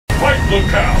fight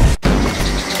locale.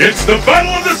 It's the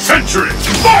battle of the century.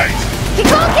 Fight!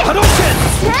 Gouken! Hadouken!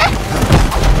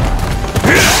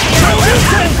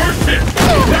 First hit.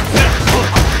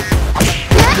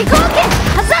 Gouken!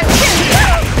 Hazanshin!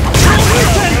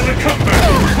 And the comeback.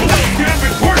 Will this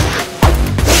gambit work?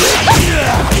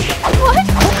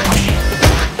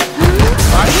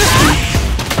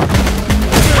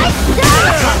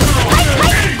 What?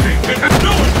 Anything, and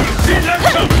no one could have seen that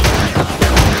coming.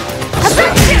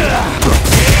 Hazanshin!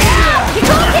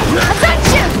 Gouken!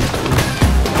 Hazanshin!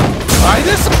 Try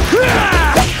this!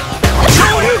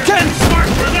 Gouken! Smart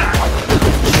for that.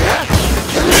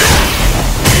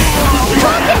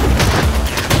 Gouken!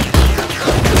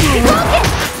 Gouken!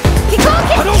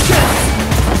 Hadouken!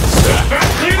 That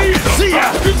lady is See ya.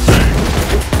 about to say.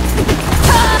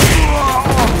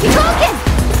 Gouken!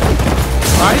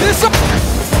 Try this!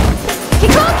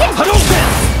 Gouken! Hadouken!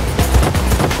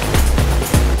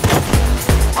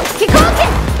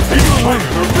 Gouken! These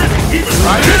fighters are really even.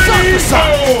 Try this on the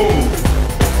side!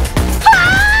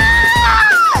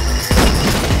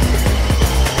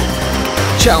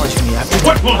 Challenge me after.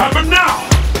 What will happen now?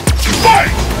 Fight!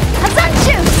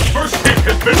 Hazanshin! First hit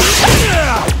has been.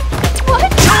 What?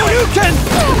 Gouken!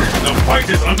 The fight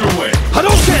is underway.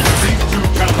 Hadouken! These two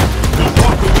challengers will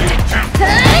walk away as champions.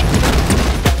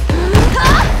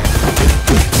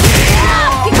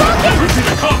 Gouken! Reaching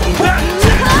a combo that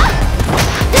intense.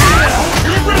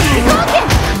 You're ready. Gouken!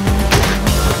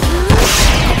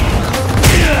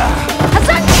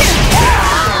 Hazanshin!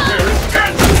 There is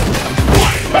cancer.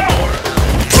 What power?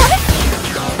 What?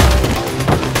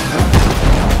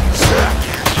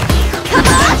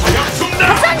 Yapsum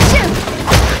now. Hazanshin!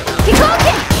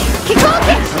 Gouken!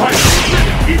 Gouken! These fighters are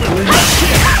really evenly matched.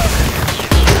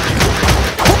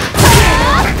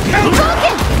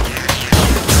 Gouken!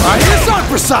 Try this on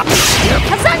Prasad!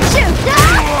 Hazanshin!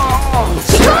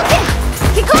 Gouken!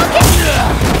 Gouken!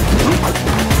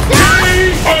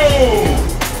 Oh!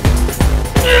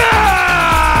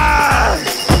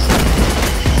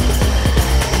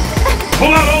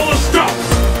 Pull out all the stops.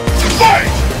 Fight!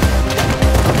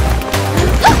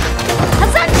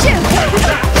 Hazanshin! With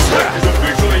that, Swift is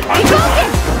officially under.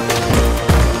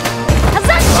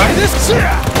 Try Hazanshin! this!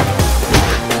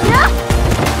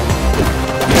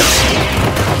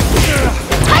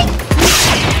 Hi!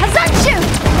 Hazanshin!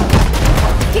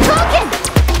 Gouken!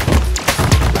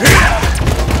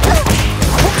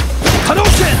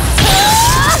 Hadouken!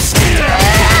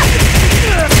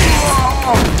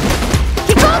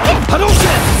 Gouken!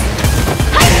 Hadouken!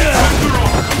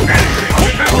 Anything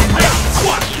can happen now.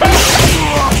 What power?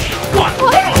 What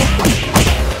power?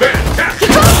 Fantastic.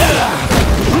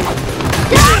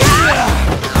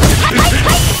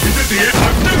 Is it the end?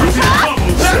 I've never seen a combo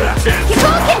that intense.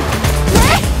 Gouken!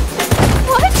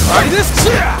 What? Try this!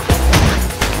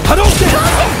 Hadouken!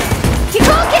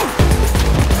 Gouken!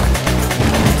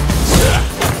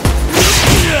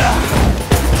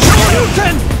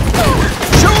 Shoryuken!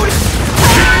 Shoryuken!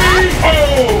 Oh!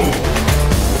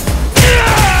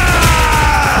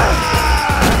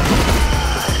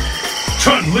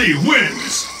 Chun Li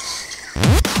wins.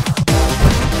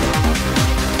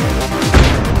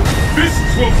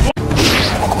 Fists will fly.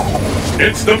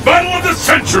 It's the battle of the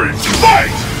century.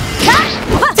 Fight!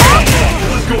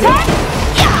 Let's go on.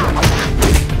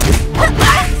 The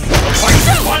fight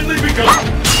has finally begun.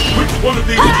 Which one of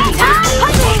these two wins?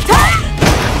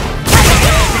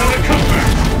 Another comeback.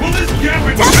 Will this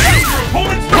gambit change your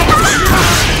opponent's power?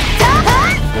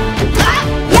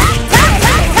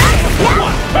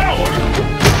 What power?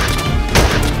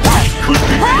 Could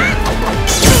be the end.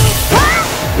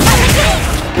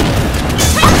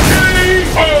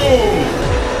 KO!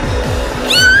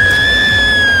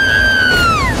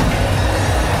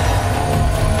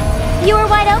 You were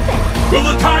wide open. Will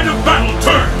the tide of battle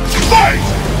turn? Fight!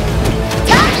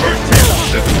 First hit,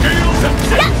 the scales have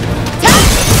tipped.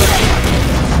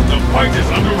 The fight is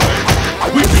underway.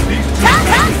 Which of these two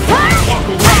matches will walk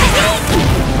away?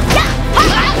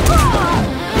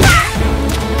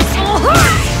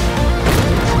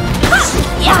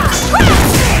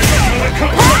 Another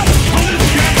comeback. Will this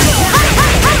gambit work?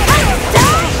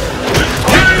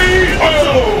 KO!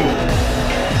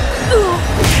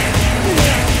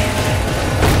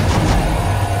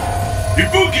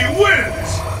 Ibuki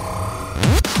wins!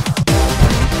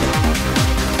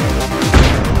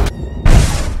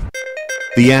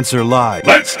 The answer lies.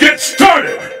 Let's get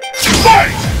started!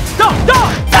 Fight! Stop!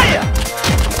 Stop! Fire!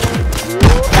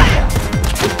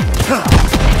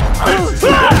 There's the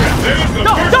first hit!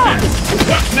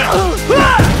 What now?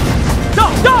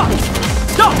 Stop! Stop!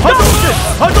 Stop! Hadouken!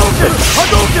 Hadouken!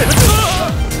 Hadouken!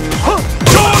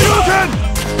 Shoryuken!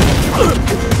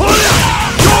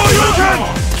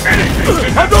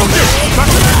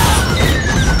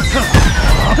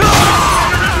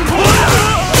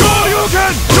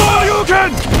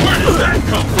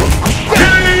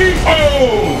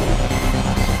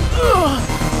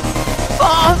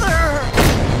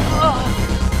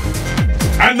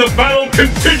 And the battle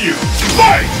continues!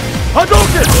 Fight!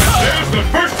 Hadouken! There's the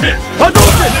first hit!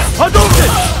 Hadouken! Hadouken!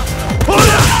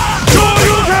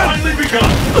 Shoryuken! Finally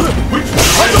begun! Which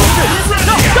Hadouken!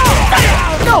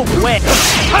 No way!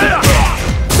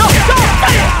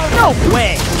 No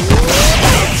way!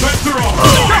 Sets are off!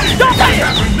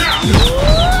 Happen now!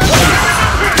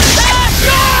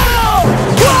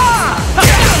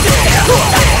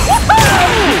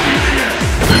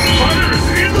 This fighter is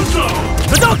in the zone!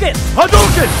 Hadouken!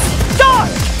 Hadouken!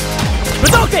 Dodge!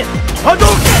 Hadouken!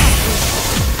 Hadouken!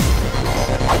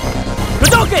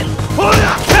 Hadouken!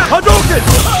 Hadouken!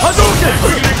 Hadouken!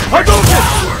 Hadouken!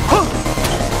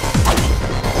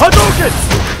 Hadouken!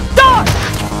 Dodge!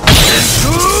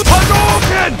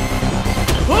 Hadouken!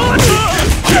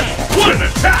 What an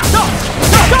attack! No!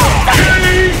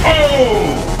 KO!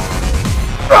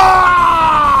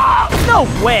 No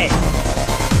way!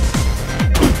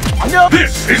 No!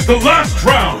 This is the last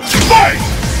round! Fight!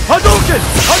 Hadouken!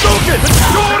 Hadouken!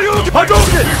 Shoryuken!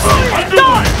 Hadouken!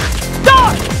 Dodge!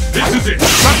 Dodge! This is it!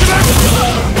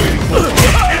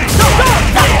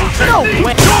 No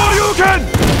way! Shoryuken!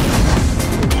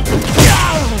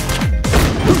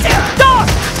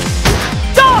 Dodge!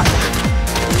 Dodge!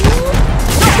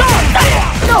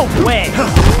 No way!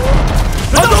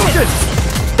 Hadouken!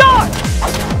 Dodge!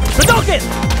 Hadouken!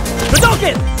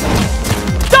 Hadouken!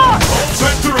 Dodge!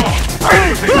 Sets are off!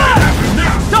 Anything can happen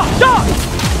now! Dodge! Dodge!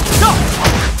 Dodge!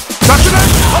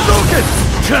 Hadouken!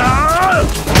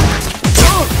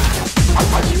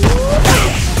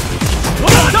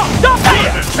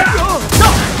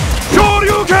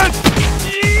 Shoryuken!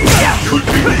 Could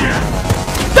be the end!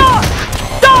 Dodge!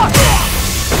 Dodge!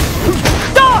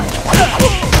 Dodge!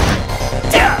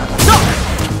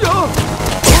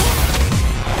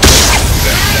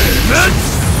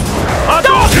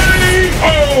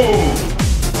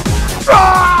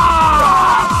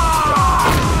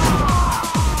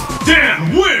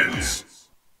 Dan wins!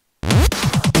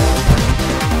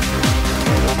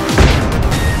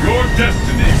 Your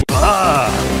destiny.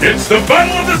 It's the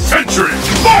battle of the century!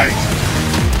 Fight!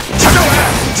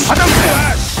 Hadouken! Hadouken!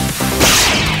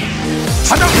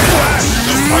 Hadouken!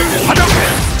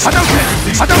 Hadouken! Hadouken!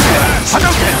 Hadouken!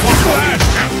 Hadouken!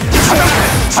 Hadouken! Hadouken!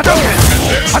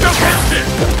 Hadouken! Hadouken!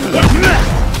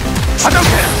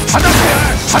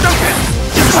 Hadouken!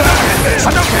 Hadouken!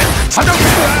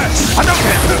 Hadouken!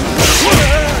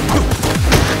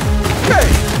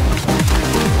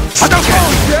 Hadouken! Hadouken!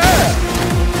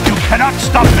 You cannot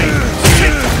stop me!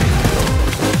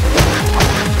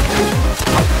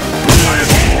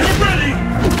 You're ready!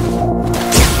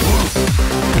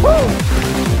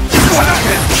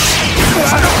 Hadouken!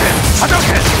 Hadouken!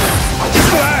 Hadouken!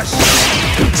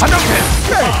 Hadouken!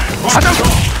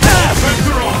 Hadouken! Sets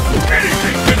are off!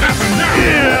 Anything can happen now!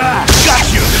 Got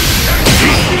you!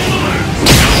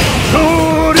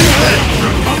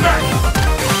 Come back!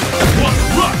 One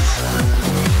rush!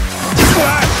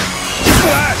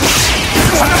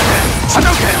 Hadouken!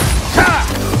 Hadouken!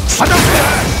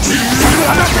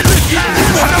 Hadouken!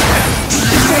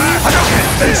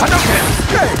 Hadouken! Hadouken!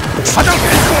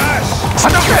 Hadouken!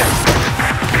 Hadouken!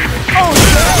 Oh yeah!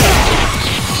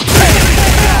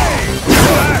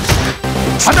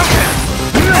 Hadouken!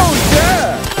 Oh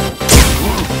yeah!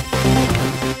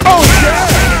 Oh yeah!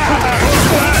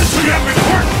 We have been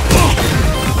hurt! KO!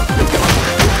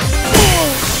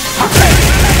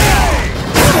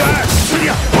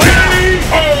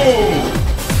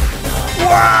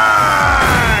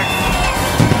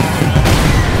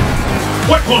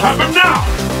 What will happen now?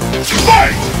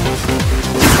 Fight!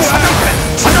 Hadouken!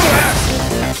 Hadouken!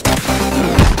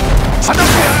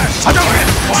 Hadouken! Hadouken!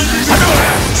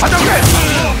 Hadouken! Hadouken!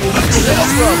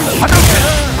 Hadouken!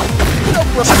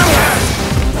 Hadouken!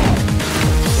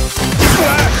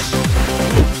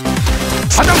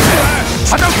 Hadouken!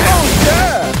 Hadouken! Oh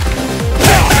yeah!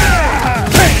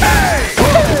 Hey! Hey!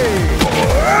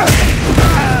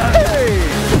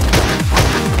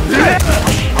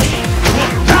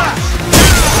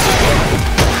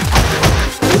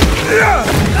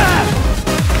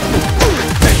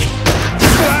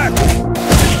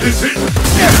 Is it?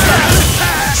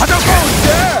 Hadouken!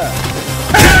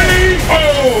 KO!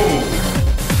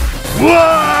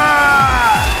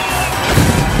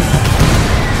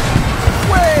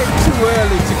 Way too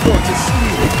early to go to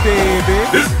sleep, baby.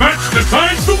 This match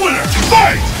decides the winner!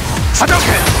 Fight!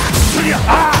 Hadouken!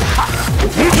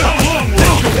 How long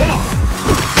will you walk?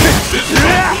 This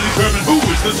fight will determine who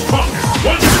is the strongest.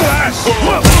 One slash for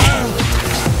all.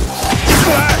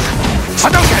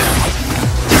 Hadouken!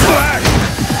 Hey!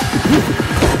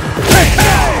 Hey!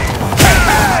 Hey!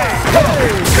 Hey!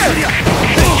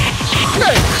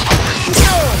 Hey!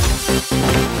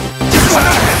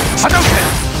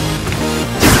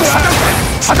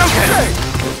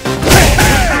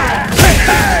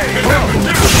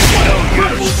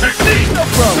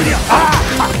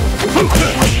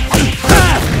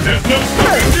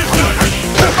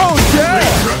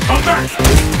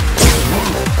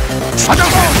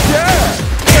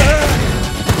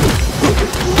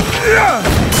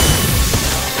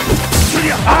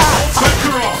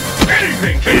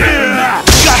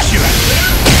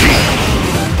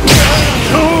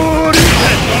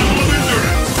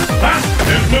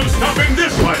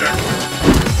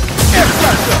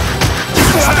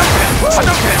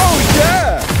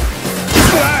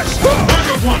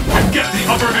 get the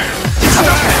upper hand.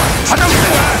 Hadouken!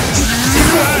 Hadouken!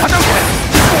 Hadouken!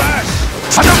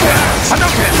 Hadouken!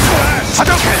 Hadouken!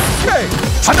 Hadouken!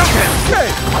 Hadouken!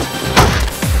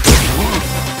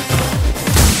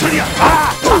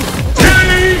 Ah!